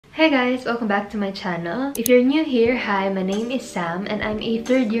Hey guys, welcome back to my channel. If you're new here, hi, my name is Sam and I'm a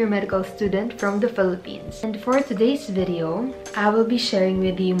third-year medical student from the Philippines. And for today's video, I will be sharing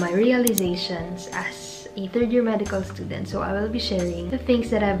with you my realizations as a third-year medical student. So I will be sharing the things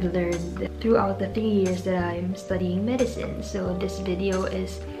that I've learned throughout the 3 years that I'm studying medicine. So this video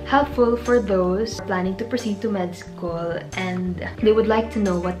is helpful for those planning to proceed to med school and they would like to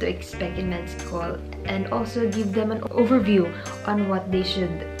know what to expect in med school, and also give them an overview on what they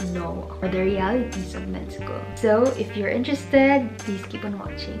should know or the realities of med school. So if you're interested, please keep on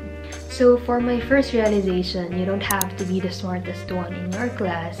watching. So for my first realization, you don't have to be the smartest one in your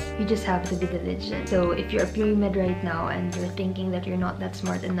class, you just have to be diligent. So if you're a pre-med right now and you're thinking that you're not that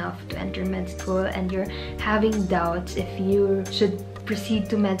smart enough to enter med school and you're having doubts if you should proceed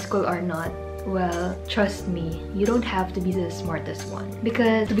to med school or not, well, trust me, you don't have to be the smartest one.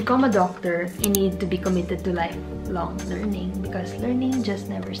 Because to become a doctor, you need to be committed to lifelong learning, because learning just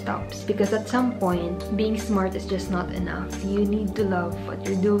never stops. Because at some point, being smart is just not enough. You need to love what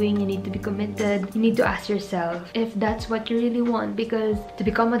you're doing, you need to be committed, you need to ask yourself if that's what you really want, because to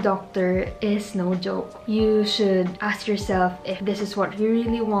become a doctor is no joke. You should ask yourself if this is what you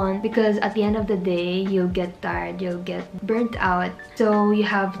really want, because at the end of the day, you'll get tired, you'll get burnt out. So you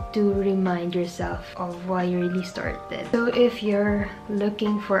have to remind yourself of why you really started. So if you're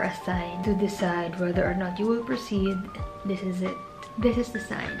looking for a sign to decide whether or not you will proceed, this is it. This is the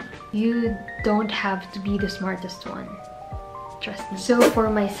sign. You don't have to be the smartest one. Trust me. So for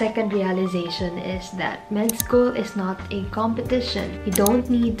my second realization is that med school is not a competition. You don't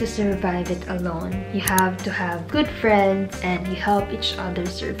need to survive it alone. You have to have good friends and you help each other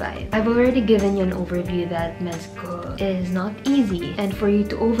survive. I've already given you an overview that med school is not easy, and for you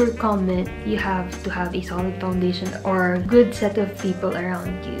to overcome it, you have to have a solid foundation or good set of people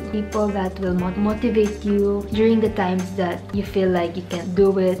around you. People that will motivate you during the times that you feel like you can't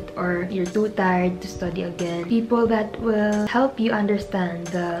do it or you're too tired to study again. People that will help you understand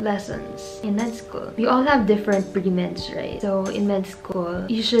the lessons in med school. We all have different pre-meds, right? So in med school,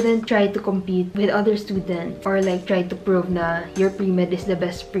 you shouldn't try to compete with other students or like try to prove na your pre-med is the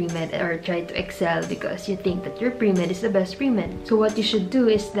best pre-med or try to excel because you think that your pre-med is the best pre-med. So what you should do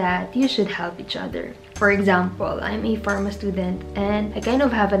is that you should help each other. For example, I'm a pharma student and I kind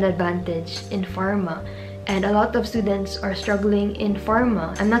of have an advantage in pharma. And a lot of students are struggling in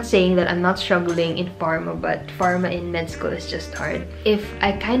pharma. I'm not saying that I'm not struggling in pharma, but pharma in med school is just hard. If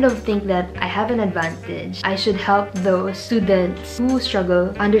I kind of think that I have an advantage, I should help those students who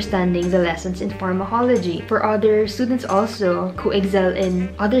struggle understanding the lessons in pharmacology. For other students also who excel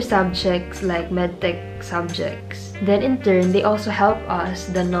in other subjects like medtech subjects, then in turn, they also help us,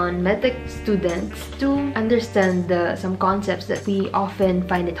 the non-medtech students, to understand some concepts that we often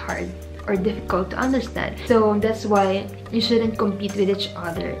find it hard or difficult to understand. So that's why you shouldn't compete with each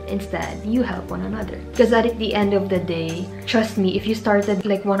other. Instead, you help one another. Because at the end of the day, trust me, if you started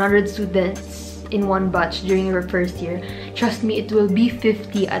like 100 students in one batch during your first year, trust me, it will be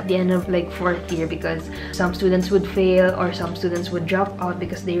 50 at the end of like 4th year, because some students would fail or some students would drop out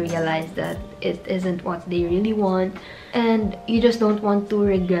because they realize that it isn't what they really want, and you just don't want to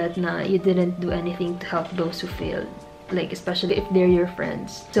regret na you didn't do anything to help those who failed. Like especially if they're your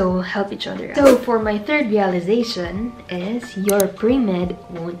friends. So help each other out. So for my third realization is your pre-med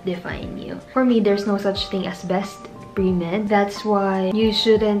won't define you. For me, there's no such thing as best pre-med. That's why you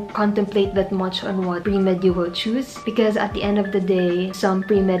shouldn't contemplate that much on what pre-med you will choose, because at the end of the day, some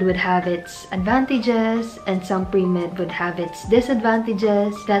pre-med would have its advantages and some pre-med would have its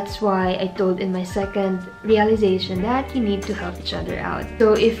disadvantages. That's why I told in my second realization that you need to help each other out.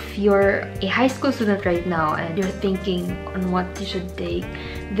 So if you're a high school student right now and you're thinking on what you should take,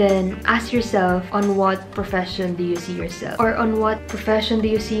 then ask yourself, on what profession do you see yourself? Or on what profession do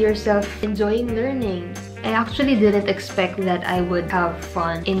you see yourself enjoying learning? I actually didn't expect that I would have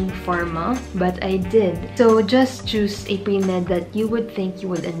fun in pharma, but I did. So just choose a pre-med that you would think you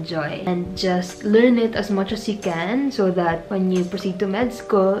would enjoy and just learn it as much as you can, so that when you proceed to med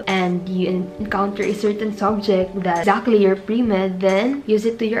school and you encounter a certain subject that's exactly your pre-med, then use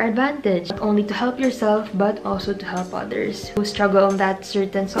it to your advantage. Not only to help yourself, but also to help others who struggle on that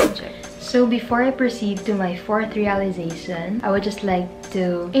certain subject. So before I proceed to my fourth realization, I would just like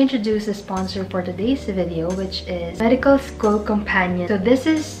to introduce the sponsor for today's video, which is Medical School Companion. So this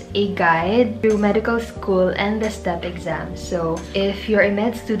is a guide through medical school and the STEP exams. So if you're a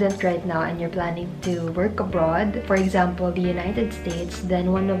med student right now and you're planning to work abroad, for example, the United States,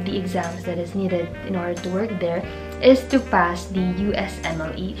 then one of the exams that is needed in order to work there is to pass the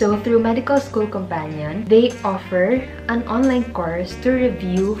USMLE. So through Medical School Companion, they offer an online course to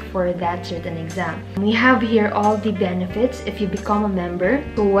review for that certain exam. We have here all the benefits if you become a member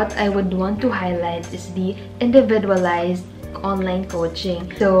remember. So what I would want to highlight is the individualized online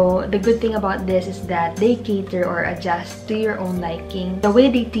coaching. So the good thing about this is that they cater or adjust to your own liking. The way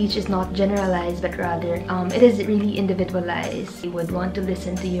they teach is not generalized, but rather it is really individualized. You would want to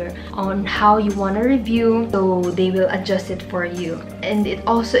listen to your on how you want to review, so they will adjust it for you. And it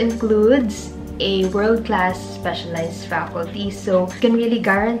also includes a world-class specialized faculty, so you can really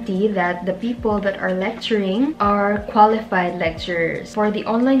guarantee that the people that are lecturing are qualified lecturers. For the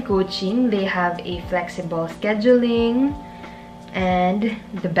online coaching, they have a flexible scheduling and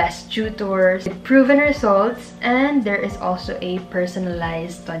the best tutors, proven results, and there is also a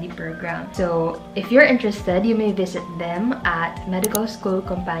personalized study program. So if you're interested, you may visit them at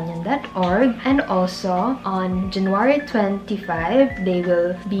medicalschoolcompanion.org. And also on January 25, they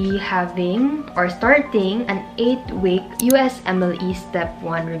will be having or starting an 8-week USMLE Step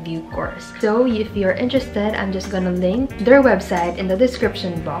 1 review course. So if you're interested, I'm just gonna link their website in the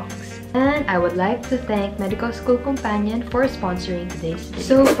description box. And I would like to thank Medical School Companion for sponsoring today's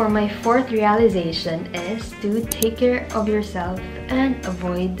video. So for my fourth realization is to take care of yourself and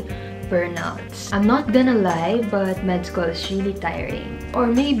avoid burnouts. I'm not gonna lie, but med school is really tiring. Or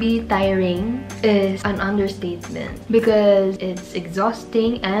maybe tiring is an understatement because it's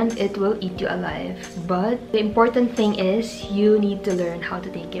exhausting and it will eat you alive. But the important thing is you need to learn how to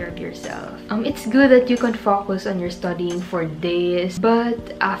take care of yourself. It's good that you can focus on your studying for days, but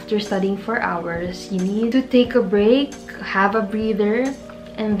after studying for hours, you need to take a break, have a breather,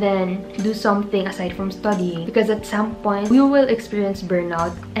 and then do something aside from studying, because at some point you will experience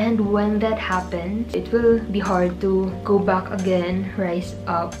burnout, and when that happens, it will be hard to go back again, rise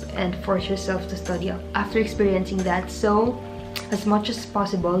up, and force yourself to study up after experiencing that. So as much as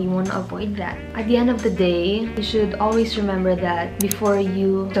possible, you want to avoid that. At the end of the day, you should always remember that before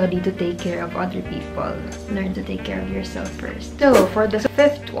you study to take care of other people, learn to take care of yourself first. So for the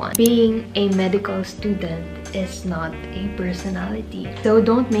fifth one, being a medical student is not a personality. So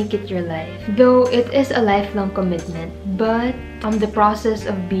don't make it your life. Though it is a lifelong commitment, but the process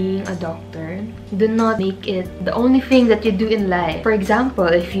of being a doctor, do not make it the only thing that you do in life. For example,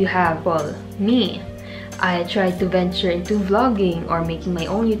 if you have, well, me, I tried to venture into vlogging or making my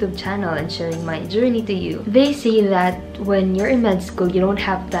own YouTube channel and sharing my journey to you. They say that when you're in med school, you don't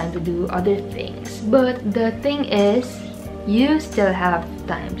have time to do other things. But the thing is, you still have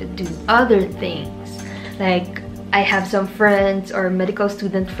time to do other things. Like, I have some friends or medical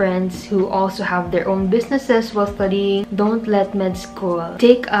student friends who also have their own businesses while studying. Don't let med school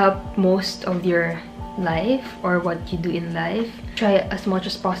take up most of your life or what you do in life. Try as much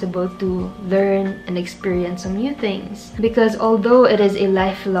as possible to learn and experience some new things, because although it is a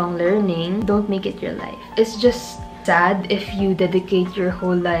lifelong learning, don't make it your life. It's just sad if you dedicate your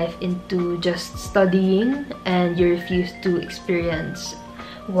whole life into just studying and you refuse to experience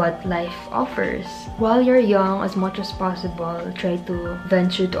what life offers. While you're young, as much as possible, try to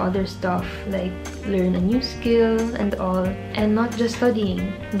venture to other stuff, like learn a new skill and all, and not just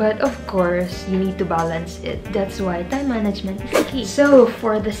studying. But of course, you need to balance it. That's why time management is key. So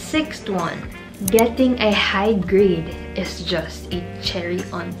for the sixth one, getting a high grade is just a cherry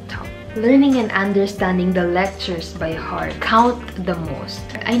on top. Learning and understanding the lectures by heart count the most.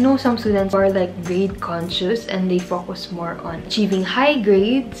 I know some students are like grade conscious and they focus more on achieving high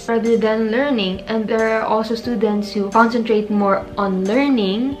grades rather than learning, and there are also students who concentrate more on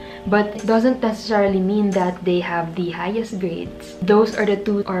learning, but it doesn't necessarily mean that they have the highest grades. Those are the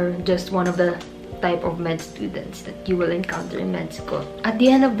two, or just one of the type of med students that you will encounter in med school. At the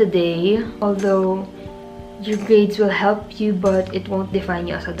end of the day, although your grades will help you, but it won't define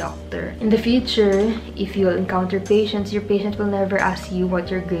you as a doctor. In the future, if you'll encounter patients, your patient will never ask you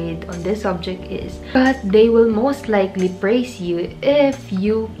what your grade on this subject is. But they will most likely praise you if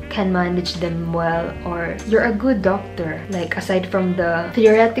you can manage them well or you're a good doctor. Like, aside from the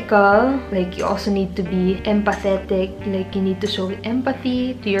theoretical, like, you also need to be empathetic. Like, you need to show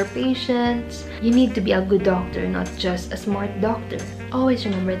empathy to your patients. You need to be a good doctor, not just a smart doctor. Always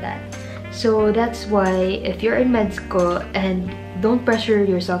remember that. So that's why if you're in med school, and don't pressure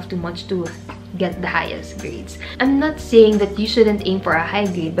yourself too much to get the highest grades. I'm not saying that you shouldn't aim for a high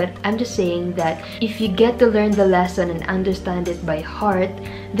grade, but I'm just saying that if you get to learn the lesson and understand it by heart,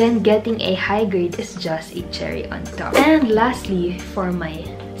 then getting a high grade is just a cherry on top. And lastly, for my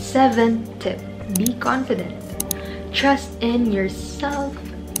seventh tip, be confident. Trust in yourself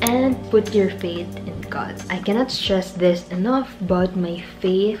and put your faith in God. I cannot stress this enough, but my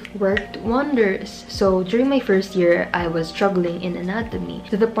faith worked wonders. So during my first year, I was struggling in anatomy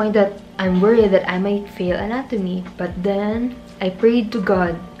to the point that I'm worried that I might fail anatomy. But then I prayed to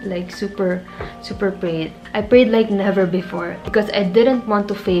God, like super prayed. I prayed like never before because I didn't want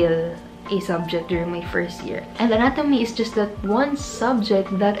to fail a subject during my first year. And anatomy is just that one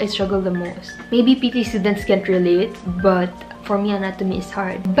subject that I struggle the most. Maybe PT students can't relate, but for me anatomy is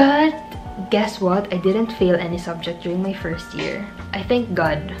hard. But guess what? I didn't fail any subject during my first year. I thank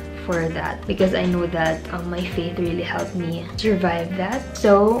God for that because I know that my faith really helped me survive that.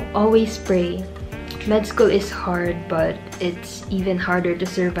 So always pray. Med school is hard, but it's even harder to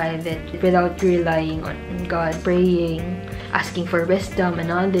survive it without relying on God, praying, asking for wisdom and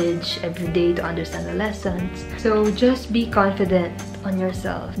knowledge every day to understand the lessons. So just be confident on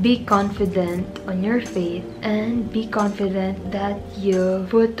yourself, be confident on your faith, and be confident that you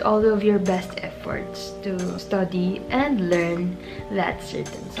put all of your best efforts to study and learn that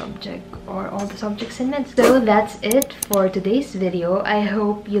certain subject or all the subjects in med. So that's it for today's video. I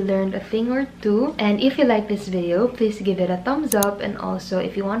hope you learned a thing or two, and if you like this video, please give it a thumbs up, and also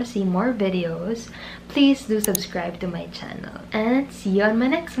if you want to see more videos, please do subscribe to my channel, and see you on my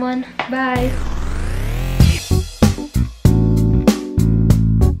next one. Bye!